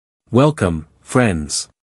Welcome, friends.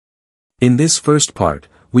 In this first part,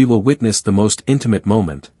 we will witness the most intimate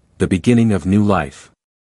moment, the beginning of new life.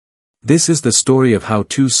 This is the story of how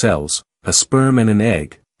two cells, a sperm and an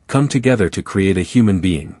egg, come together to create a human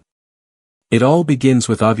being. It all begins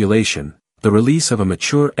with ovulation, the release of a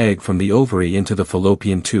mature egg from the ovary into the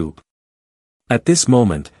fallopian tube. At this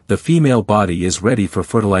moment, the female body is ready for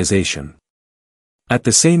fertilization. At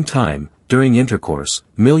the same time, during intercourse,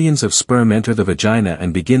 millions of sperm enter the vagina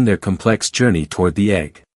and begin their complex journey toward the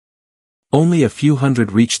egg. Only a few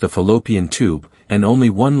hundred reach the fallopian tube, and only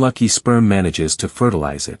one lucky sperm manages to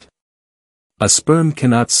fertilize it. A sperm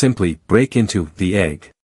cannot simply break into the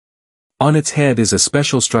egg. On its head is a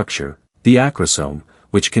special structure, the acrosome,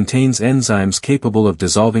 which contains enzymes capable of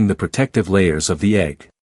dissolving the protective layers of the egg.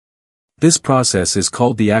 This process is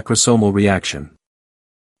called the acrosomal reaction.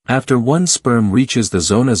 After one sperm reaches the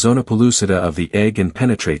zona pellucida of the egg and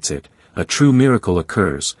penetrates it, a true miracle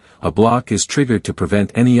occurs, a block is triggered to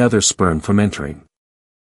prevent any other sperm from entering.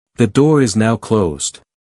 The door is now closed.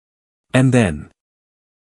 And then,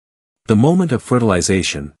 the moment of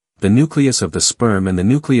fertilization, the nucleus of the sperm and the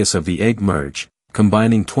nucleus of the egg merge,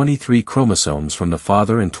 combining 23 chromosomes from the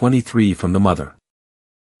father and 23 from the mother.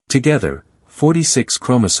 Together, 46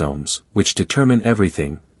 chromosomes, which determine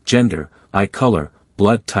everything: gender, eye color,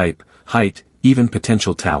 blood type, height, even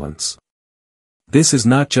potential talents. This is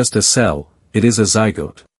not just a cell, it is a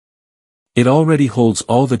zygote. It already holds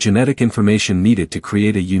all the genetic information needed to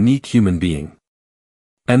create a unique human being.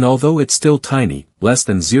 And although it's still tiny, less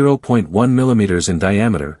than 0.1 millimeters in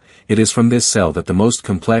diameter, it is from this cell that the most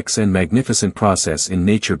complex and magnificent process in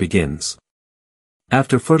nature begins.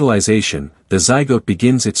 After fertilization, the zygote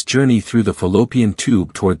begins its journey through the fallopian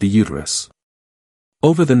tube toward the uterus.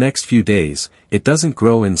 Over the next few days, it doesn't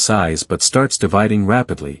grow in size but starts dividing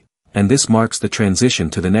rapidly, and this marks the transition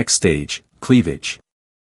to the next stage, cleavage.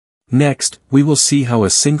 Next, we will see how a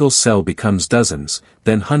single cell becomes dozens,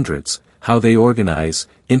 then hundreds, how they organize,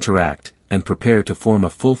 interact, and prepare to form a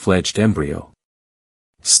full-fledged embryo.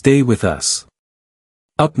 Stay with us.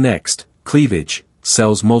 Up next, cleavage,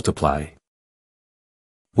 cells multiply,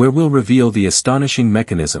 where we'll reveal the astonishing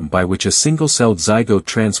mechanism by which a single-celled zygote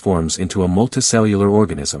transforms into a multicellular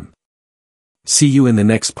organism. See you in the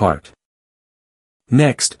next part.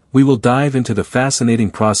 Next, we will dive into the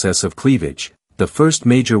fascinating process of cleavage, the first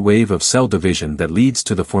major wave of cell division that leads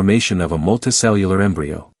to the formation of a multicellular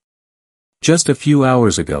embryo. Just a few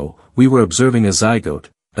hours ago, we were observing a zygote,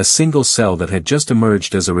 a single cell that had just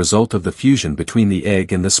emerged as a result of the fusion between the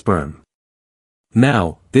egg and the sperm.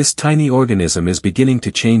 Now, this tiny organism is beginning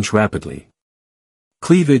to change rapidly.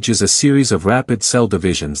 Cleavage is a series of rapid cell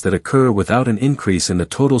divisions that occur without an increase in the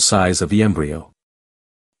total size of the embryo.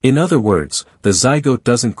 In other words, the zygote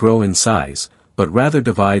doesn't grow in size, but rather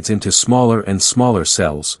divides into smaller and smaller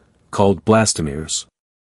cells, called blastomeres.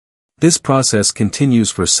 This process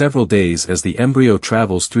continues for several days as the embryo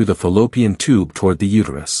travels through the fallopian tube toward the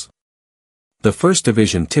uterus. The first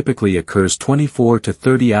division typically occurs 24 to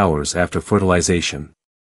 30 hours after fertilization.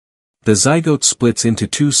 The zygote splits into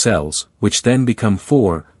two cells, which then become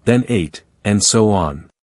 4, then 8, and so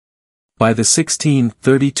on. By the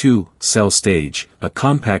 16-32 cell stage, a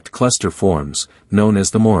compact cluster forms, known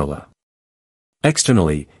as the morula.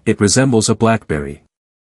 Externally, it resembles a blackberry.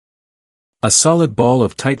 A solid ball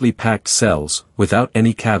of tightly packed cells, without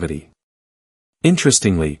any cavity.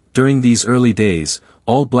 Interestingly, during these early days,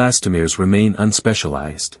 all blastomeres remain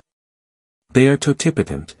unspecialized. They are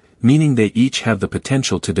totipotent, meaning they each have the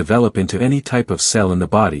potential to develop into any type of cell in the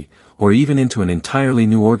body, or even into an entirely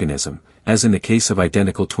new organism, as in the case of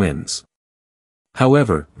identical twins.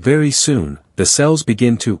 However, very soon, the cells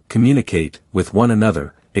begin to communicate with one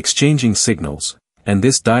another, exchanging signals, and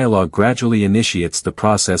this dialogue gradually initiates the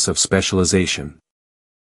process of specialization.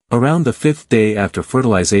 Around the 5th day after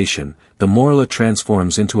fertilization, the morula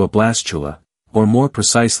transforms into a blastula, or more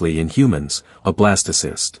precisely in humans, a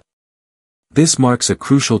blastocyst. This marks a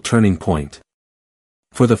crucial turning point.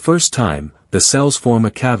 For the first time, the cells form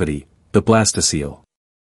a cavity, the blastocele.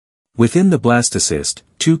 Within the blastocyst,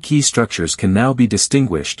 two key structures can now be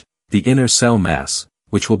distinguished: the inner cell mass,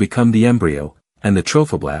 which will become the embryo, and the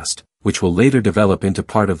trophoblast, which will later develop into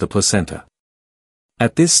part of the placenta.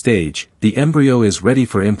 At this stage, the embryo is ready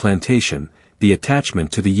for implantation, the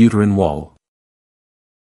attachment to the uterine wall.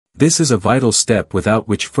 This is a vital step without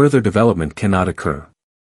which further development cannot occur.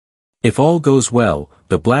 If all goes well,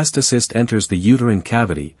 the blastocyst enters the uterine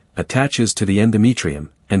cavity, attaches to the endometrium,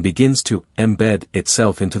 and begins to embed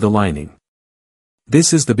itself into the lining.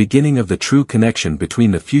 This is the beginning of the true connection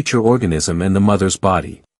between the future organism and the mother's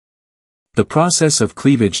body. The process of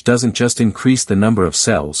cleavage doesn't just increase the number of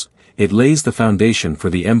cells, it lays the foundation for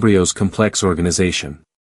the embryo's complex organization.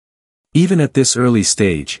 Even at this early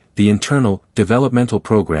stage, the internal, developmental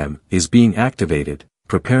program is being activated,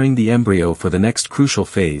 preparing the embryo for the next crucial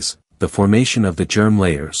phase, the formation of the germ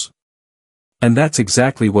layers. And that's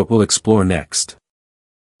exactly what we'll explore next.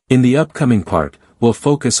 In the upcoming part, we'll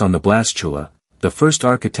focus on the blastula, the first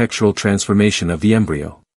architectural transformation of the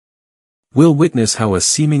embryo. We'll witness how a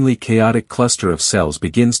seemingly chaotic cluster of cells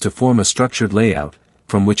begins to form a structured layout,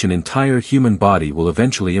 from which an entire human body will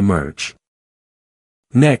eventually emerge.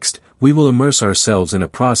 Next, we will immerse ourselves in a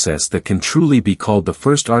process that can truly be called the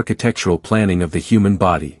first architectural planning of the human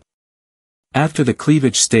body. After the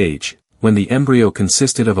cleavage stage, when the embryo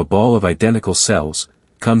consisted of a ball of identical cells,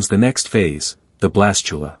 comes the next phase, the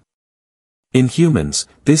blastula. In humans,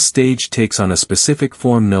 this stage takes on a specific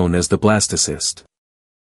form known as the blastocyst.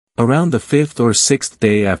 Around the 5th or 6th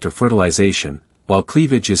day after fertilization, while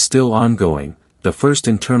cleavage is still ongoing, the first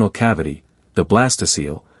internal cavity, the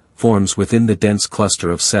blastocele, forms within the dense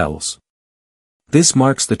cluster of cells. This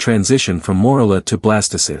marks the transition from morula to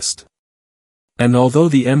blastocyst. And although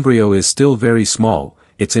the embryo is still very small,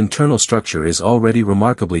 its internal structure is already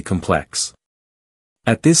remarkably complex.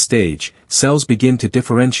 At this stage, cells begin to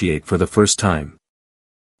differentiate for the first time.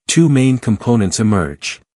 Two main components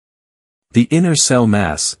emerge. The inner cell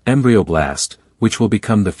mass, embryoblast, which will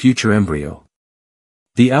become the future embryo.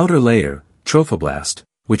 The outer layer, trophoblast,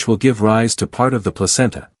 which will give rise to part of the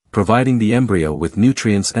placenta, providing the embryo with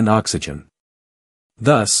nutrients and oxygen.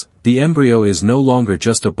 Thus, the embryo is no longer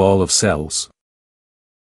just a ball of cells.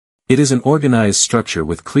 It is an organized structure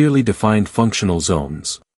with clearly defined functional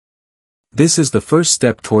zones. This is the first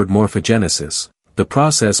step toward morphogenesis, the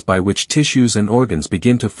process by which tissues and organs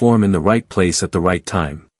begin to form in the right place at the right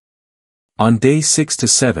time. On day 6 to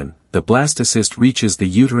 7, the blastocyst reaches the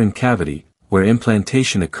uterine cavity, where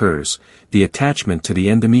implantation occurs, the attachment to the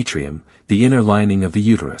endometrium, the inner lining of the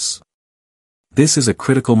uterus. This is a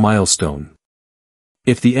critical milestone.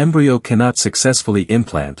 If the embryo cannot successfully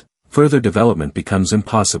implant, further development becomes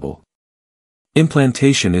impossible.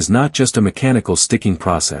 Implantation is not just a mechanical sticking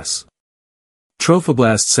process.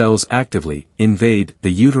 Trophoblast cells actively invade the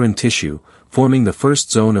uterine tissue, forming the first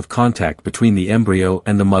zone of contact between the embryo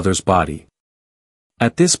and the mother's body.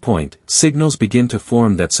 At this point, signals begin to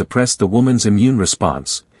form that suppress the woman's immune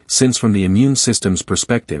response, since from the immune system's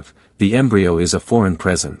perspective, the embryo is a foreign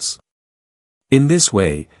presence. In this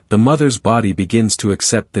way, the mother's body begins to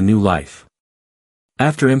accept the new life.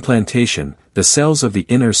 After implantation, the cells of the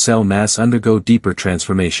inner cell mass undergo deeper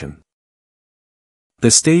transformation. The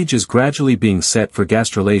stage is gradually being set for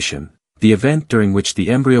gastrulation, the event during which the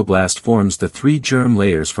embryoblast forms the 3 germ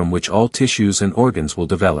layers from which all tissues and organs will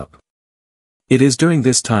develop. It is during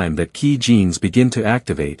this time that key genes begin to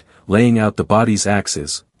activate, laying out the body's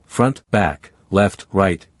axes, front, back, left,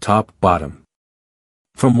 right, top, bottom.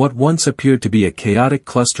 From what once appeared to be a chaotic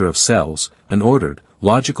cluster of cells, an ordered,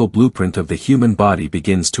 logical blueprint of the human body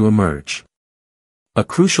begins to emerge. A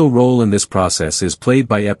crucial role in this process is played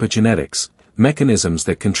by epigenetics, mechanisms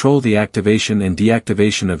that control the activation and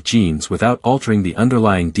deactivation of genes without altering the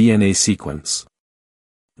underlying DNA sequence.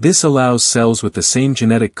 This allows cells with the same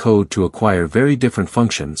genetic code to acquire very different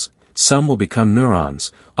functions. Some will become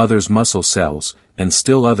neurons, others muscle cells, and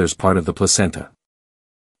still others part of the placenta.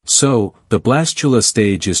 So, the blastula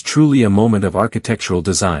stage is truly a moment of architectural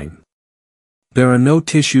design. There are no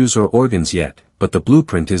tissues or organs yet, but the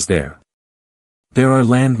blueprint is there. There are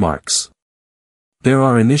landmarks. There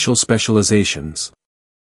are initial specializations.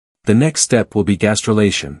 The next step will be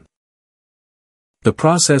gastrulation. The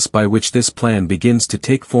process by which this plan begins to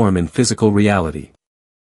take form in physical reality.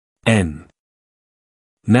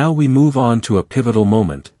 Now we move on to a pivotal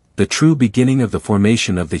moment, the true beginning of the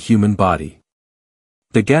formation of the human body.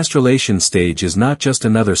 The gastrulation stage is not just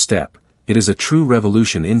another step, it is a true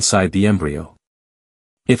revolution inside the embryo.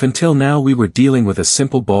 If until now we were dealing with a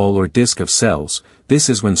simple ball or disc of cells, this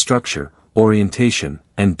is when structure, orientation,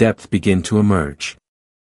 and depth begin to emerge.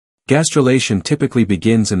 Gastrulation typically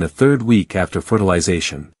begins in the 3rd week after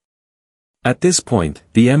fertilization. At this point,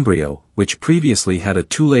 the embryo, which previously had a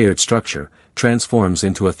 2-layered structure, transforms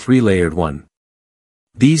into a 3-layered one.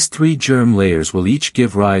 These 3 germ layers will each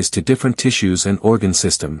give rise to different tissues and organ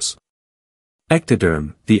systems.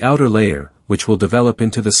 Ectoderm, the outer layer, which will develop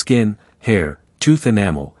into the skin, hair, tooth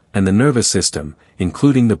enamel, and the nervous system,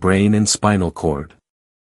 including the brain and spinal cord.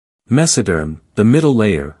 Mesoderm, the middle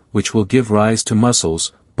layer, which will give rise to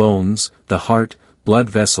muscles, bones, the heart, blood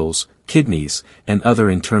vessels, kidneys, and other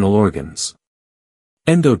internal organs.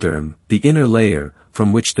 Endoderm, the inner layer,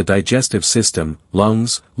 from which the digestive system,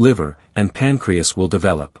 lungs, liver, and pancreas will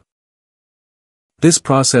develop. This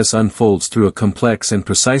process unfolds through a complex and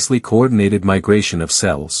precisely coordinated migration of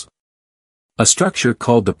cells. A structure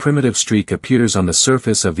called the primitive streak appears on the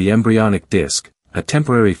surface of the embryonic disc, a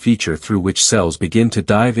temporary feature through which cells begin to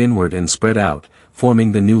dive inward and spread out,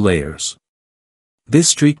 forming the new layers. This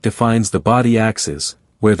streak defines the body axis,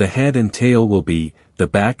 where the head and tail will be, the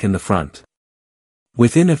back and the front.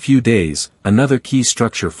 Within a few days, another key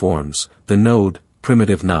structure forms, the node,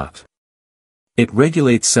 primitive knot. It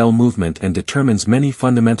regulates cell movement and determines many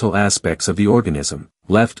fundamental aspects of the organism: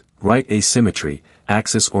 left, right asymmetry,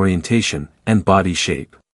 axis orientation, and body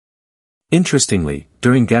shape. Interestingly,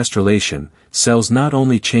 during gastrulation, cells not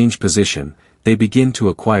only change position, they begin to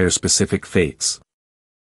acquire specific fates.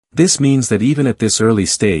 This means that even at this early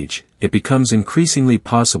stage, it becomes increasingly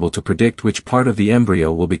possible to predict which part of the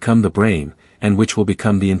embryo will become the brain, and which will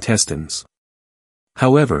become the intestines.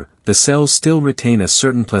 However, the cells still retain a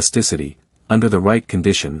certain plasticity. Under the right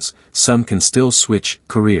conditions, some can still switch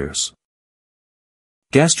careers.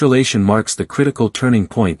 Gastrulation marks the critical turning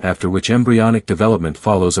point after which embryonic development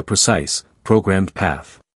follows a precise, programmed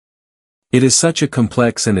path. It is such a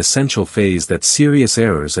complex and essential phase that serious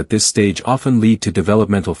errors at this stage often lead to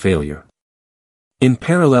developmental failure. In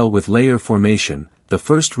parallel with layer formation, the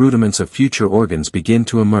first rudiments of future organs begin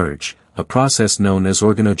to emerge, a process known as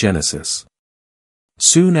organogenesis.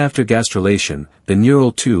 Soon after gastrulation, the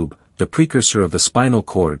neural tube, the precursor of the spinal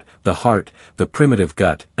cord, the heart, the primitive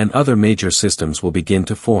gut, and other major systems will begin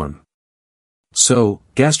to form. So,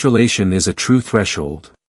 gastrulation is a true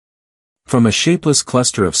threshold. From a shapeless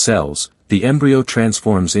cluster of cells, the embryo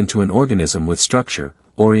transforms into an organism with structure,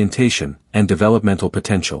 orientation, and developmental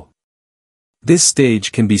potential. This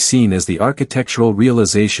stage can be seen as the architectural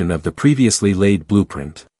realization of the previously laid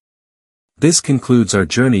blueprint. This concludes our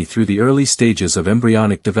journey through the early stages of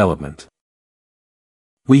embryonic development.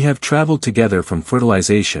 We have traveled together from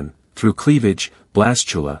fertilization, through cleavage,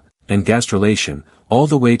 blastula, and gastrulation, all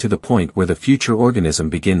the way to the point where the future organism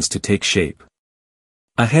begins to take shape.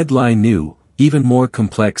 Ahead lie new, even more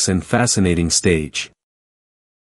complex and fascinating stage.